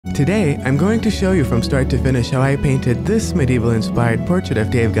Today, I'm going to show you from start to finish how I painted this medieval-inspired portrait of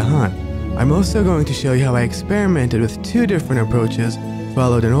Dave Gahan. I'm also going to show you how I experimented with two different approaches,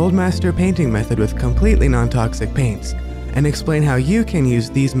 followed an old master painting method with completely non-toxic paints, and explain how you can use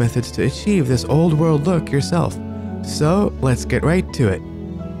these methods to achieve this old world look yourself. So, let's get right to it.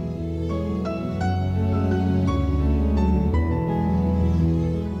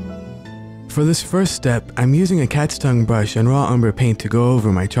 For this first step, I'm using a cat's tongue brush and raw umber paint to go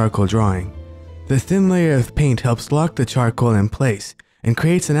over my charcoal drawing. The thin layer of paint helps lock the charcoal in place and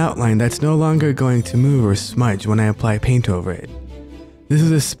creates an outline that's no longer going to move or smudge when I apply paint over it. This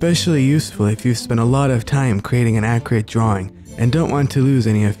is especially useful if you've spent a lot of time creating an accurate drawing and don't want to lose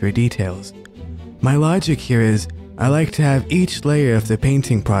any of your details. My logic here is, I like to have each layer of the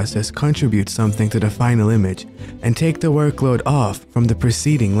painting process contribute something to the final image and take the workload off from the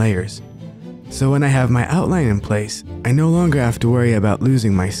preceding layers. So when I have my outline in place, I no longer have to worry about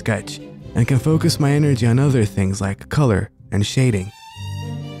losing my sketch and can focus my energy on other things like color and shading.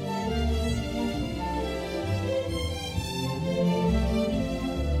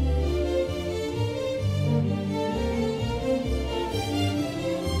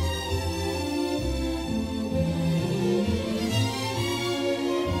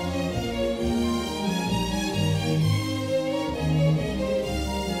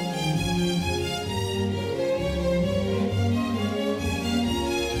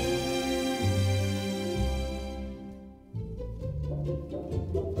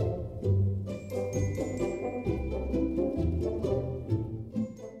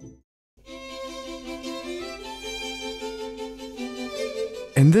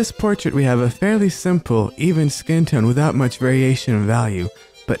 In this portrait we have a fairly simple, even skin tone without much variation in value,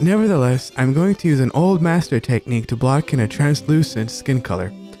 but nevertheless I'm going to use an old master technique to block in a translucent skin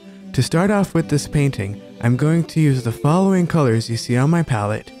color. To start off with this painting, I'm going to use the following colors you see on my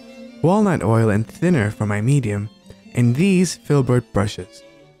palette: walnut oil and thinner for my medium, and these filbert brushes.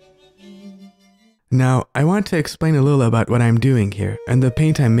 Now, I want to explain a little about what I'm doing here and the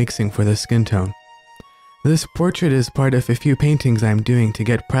paint I'm mixing for the skin tone. This portrait is part of a few paintings I'm doing to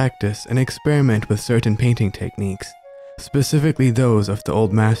get practice and experiment with certain painting techniques, specifically those of the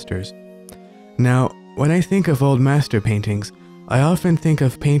old masters. Now, when I think of old master paintings, I often think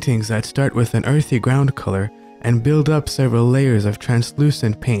of paintings that start with an earthy ground color and build up several layers of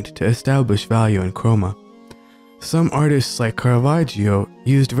translucent paint to establish value and chroma. Some artists like Caravaggio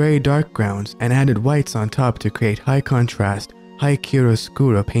used very dark grounds and added whites on top to create high contrast, high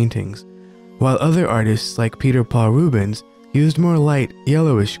chiaroscuro paintings, while other artists like Peter Paul Rubens used more light,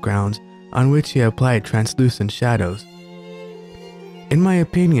 yellowish grounds on which he applied translucent shadows. In my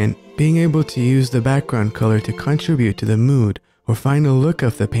opinion, being able to use the background color to contribute to the mood or final look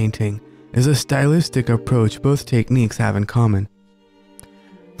of the painting is a stylistic approach both techniques have in common.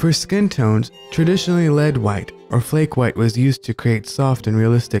 For skin tones, traditionally lead white or flake white was used to create soft and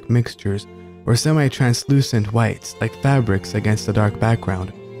realistic mixtures or semi-translucent whites like fabrics against a dark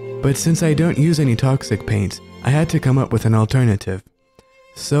background. But since I don't use any toxic paints, I had to come up with an alternative.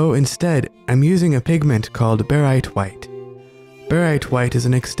 So instead, I'm using a pigment called Barite white. Barite white is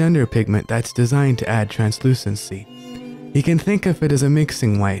an extender pigment that's designed to add translucency. You can think of it as a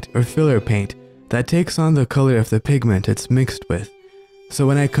mixing white or filler paint that takes on the color of the pigment it's mixed with. So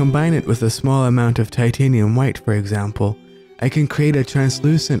when I combine it with a small amount of titanium white, for example, I can create a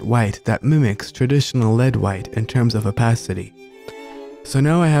translucent white that mimics traditional lead white in terms of opacity. So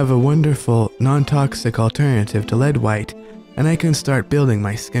now I have a wonderful, non-toxic alternative to lead white, and I can start building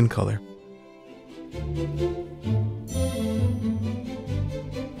my skin color.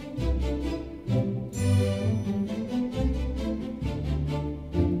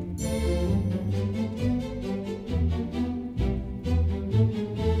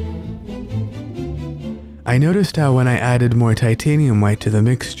 I noticed how when I added more titanium white to the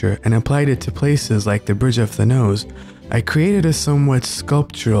mixture and applied it to places like the bridge of the nose, I created a somewhat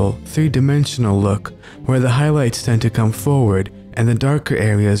sculptural, three-dimensional look where the highlights tend to come forward and the darker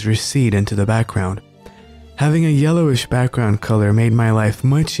areas recede into the background. Having a yellowish background color made my life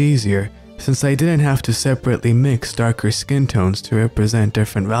much easier since I didn't have to separately mix darker skin tones to represent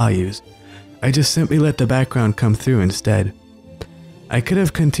different values. I just simply let the background come through instead. I could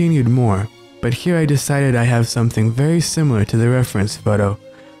have continued more, but here I decided I have something very similar to the reference photo,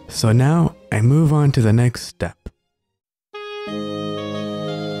 so now I move on to the next step.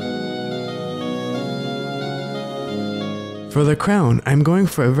 For the crown, I'm going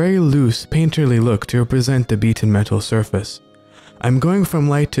for a very loose, painterly look to represent the beaten metal surface. I'm going from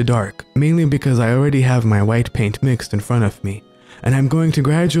light to dark, mainly because I already have my white paint mixed in front of me, and I'm going to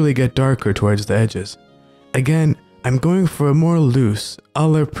gradually get darker towards the edges. Again, I'm going for a more loose,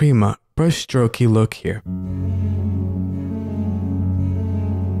 alla prima, brushstrokey look here.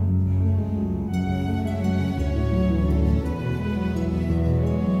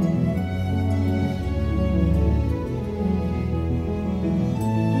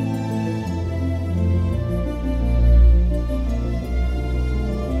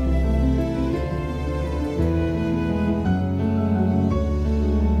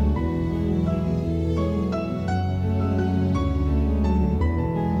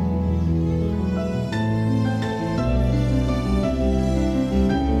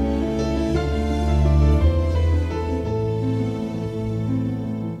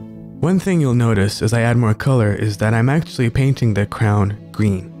 One thing you'll notice as I add more color is that I'm actually painting the crown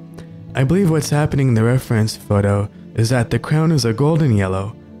green. I believe what's happening in the reference photo is that the crown is a golden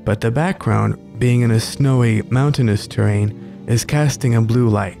yellow, but the background, being in a snowy, mountainous terrain, is casting a blue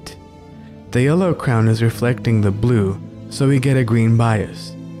light. The yellow crown is reflecting the blue, so we get a green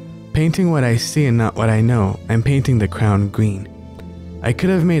bias. Painting what I see and not what I know, I'm painting the crown green. I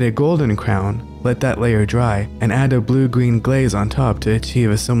could have made a golden crown, let that layer dry, and add a blue-green glaze on top to achieve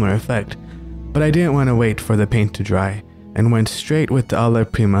a similar effect, but I didn't want to wait for the paint to dry, and went straight with the alla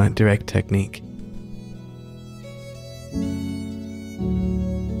prima direct technique.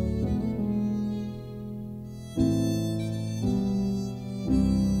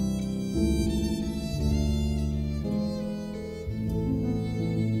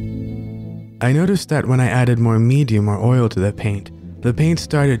 I noticed that when I added more medium or oil to the paint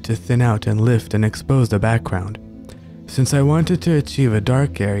started to thin out and lift and expose the background. Since I wanted to achieve a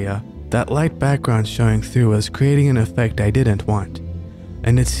dark area, that light background showing through was creating an effect I didn't want.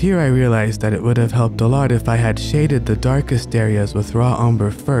 And it's here I realized that it would have helped a lot if I had shaded the darkest areas with raw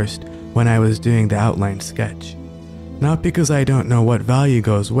umber first when I was doing the outline sketch. Not because I don't know what value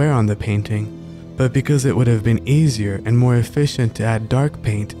goes where on the painting, but because it would have been easier and more efficient to add dark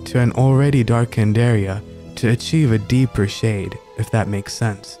paint to an already darkened area to achieve a deeper shade, if that makes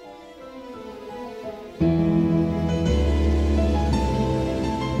sense.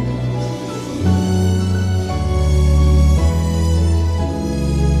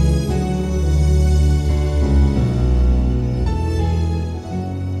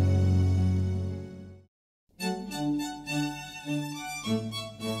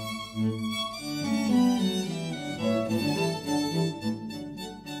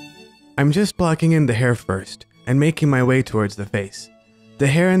 I'm just blocking in the hair first, and making my way towards the face. The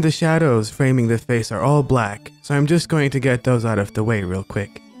hair and the shadows framing the face are all black, so I'm just going to get those out of the way real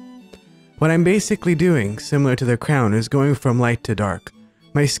quick. What I'm basically doing, similar to the crown, is going from light to dark.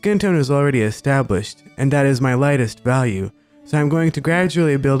 My skin tone is already established, and that is my lightest value, so I'm going to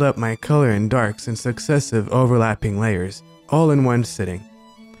gradually build up my color in darks in successive overlapping layers, all in one sitting.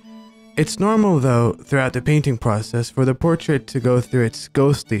 It's normal though, throughout the painting process, for the portrait to go through its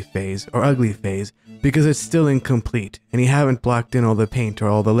ghostly phase or ugly phase because it's still incomplete and you haven't blocked in all the paint or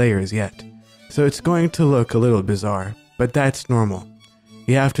all the layers yet. So it's going to look a little bizarre, but that's normal.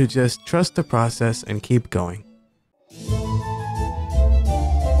 You have to just trust the process and keep going.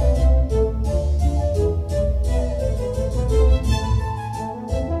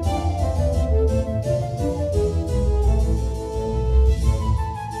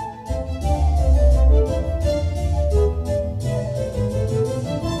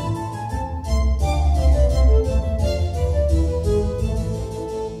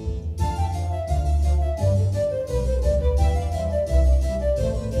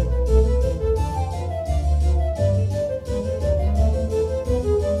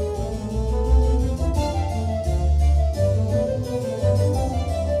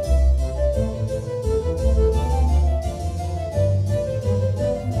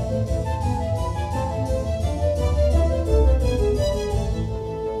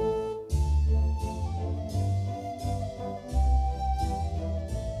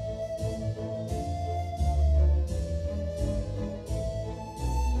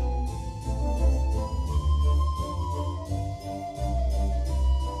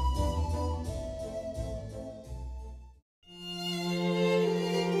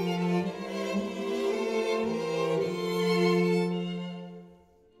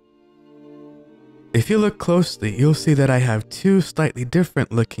 If you look closely, you'll see that I have two slightly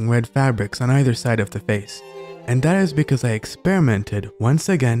different looking red fabrics on either side of the face, and that is because I experimented once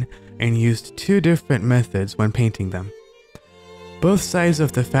again and used two different methods when painting them. Both sides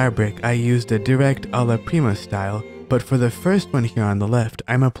of the fabric I used a direct alla prima style, but for the first one here on the left,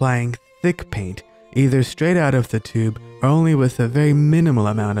 I'm applying thick paint, either straight out of the tube or only with a very minimal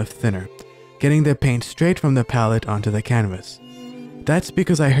amount of thinner, getting the paint straight from the palette onto the canvas. That's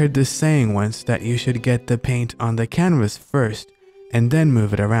because I heard this saying once that you should get the paint on the canvas first and then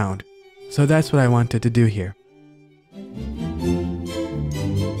move it around. So that's what I wanted to do here.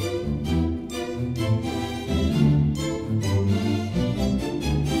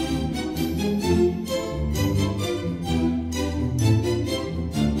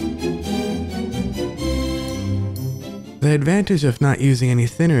 The advantage of not using any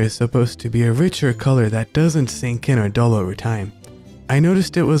thinner is supposed to be a richer color that doesn't sink in or dull over time. I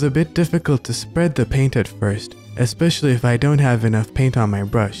noticed it was a bit difficult to spread the paint at first, especially if I don't have enough paint on my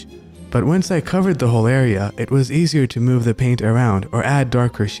brush, but once I covered the whole area, it was easier to move the paint around or add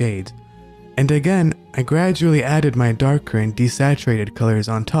darker shades. And again, I gradually added my darker and desaturated colors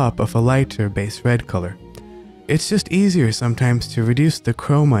on top of a lighter base red color. It's just easier sometimes to reduce the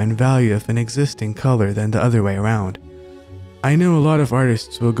chroma and value of an existing color than the other way around. I know a lot of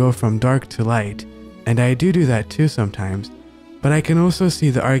artists will go from dark to light, and I do that too sometimes, but I can also see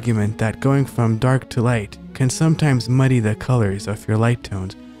the argument that going from dark to light can sometimes muddy the colors of your light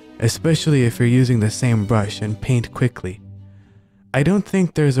tones, especially if you're using the same brush and paint quickly. I don't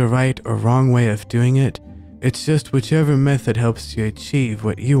think there's a right or wrong way of doing it, it's just whichever method helps you achieve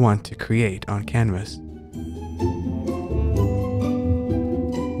what you want to create on canvas.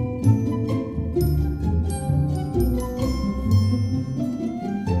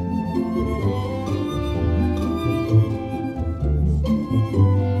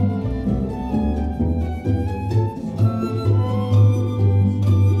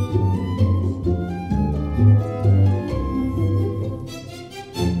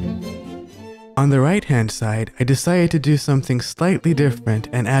 On the right hand side, I decided to do something slightly different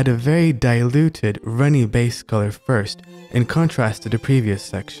and add a very diluted, runny base color first, in contrast to the previous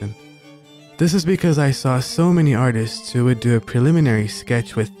section. This is because I saw so many artists who would do a preliminary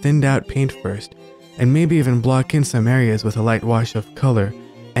sketch with thinned out paint first, and maybe even block in some areas with a light wash of color,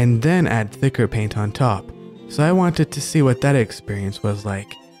 and then add thicker paint on top. So I wanted to see what that experience was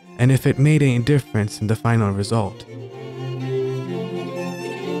like, and if it made any difference in the final result.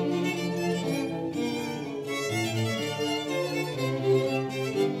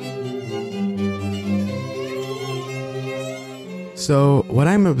 So what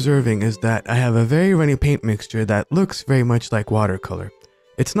I'm observing is that I have a very runny paint mixture that looks very much like watercolor.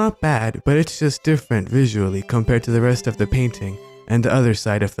 It's not bad, but it's just different visually compared to the rest of the painting and the other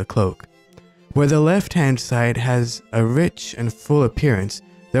side of the cloak. Where the left hand side has a rich and full appearance,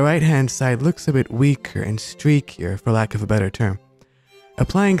 the right hand side looks a bit weaker and streakier, for lack of a better term.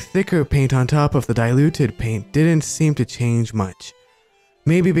 Applying thicker paint on top of the diluted paint didn't seem to change much.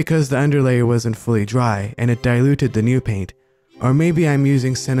 Maybe because the underlayer wasn't fully dry and it diluted the new paint, or maybe I'm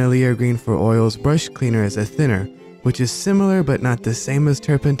using Sennelier Green for Oil's brush cleaner as a thinner, which is similar but not the same as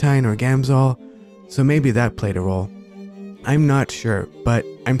turpentine or Gamsol, so maybe that played a role. I'm not sure, but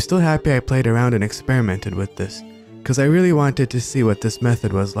I'm still happy I played around and experimented with this, because I really wanted to see what this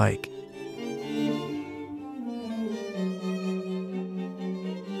method was like.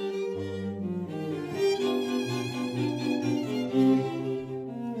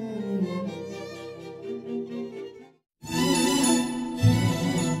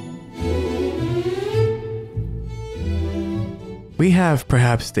 We have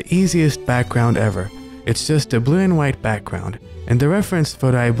perhaps the easiest background ever. It's just a blue and white background, and the reference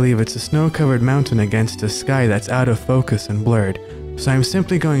photo, I believe it's a snow-covered mountain against a sky that's out of focus and blurred, so I'm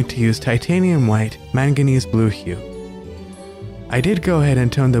simply going to use titanium white, manganese blue hue. I did go ahead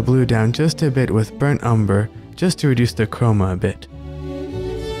and tone the blue down just a bit with burnt umber, just to reduce the chroma a bit.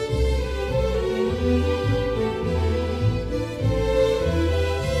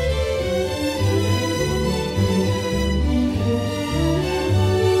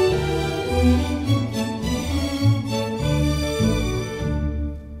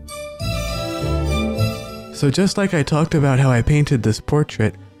 So just like I talked about how I painted this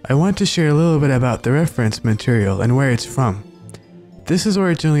portrait, I want to share a little bit about the reference material and where it's from. This is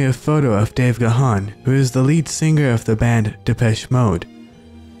originally a photo of Dave Gahan, who is the lead singer of the band Depeche Mode.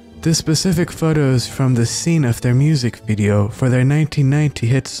 This specific photo is from the scene of their music video for their 1990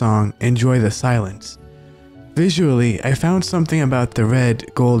 hit song Enjoy the Silence. Visually, I found something about the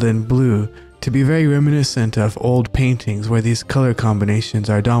red, gold, and blue to be very reminiscent of old paintings where these color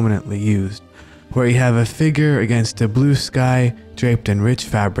combinations are dominantly used, where you have a figure against a blue sky draped in rich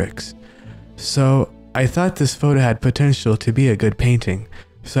fabrics. So I thought this photo had potential to be a good painting,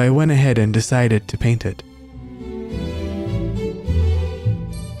 so I went ahead and decided to paint it.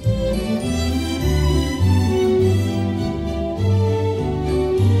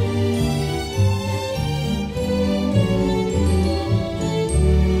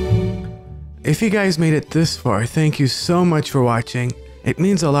 If If you guys made it this far, thank you so much for watching. It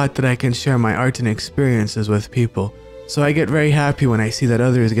means a lot that I can share my art and experiences with people, so I get very happy when I see that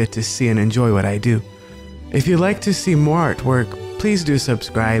others get to see and enjoy what I do. If you'd like to see more artwork, please do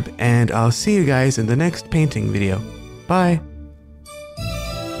subscribe, and I'll see you guys in the next painting video. Bye!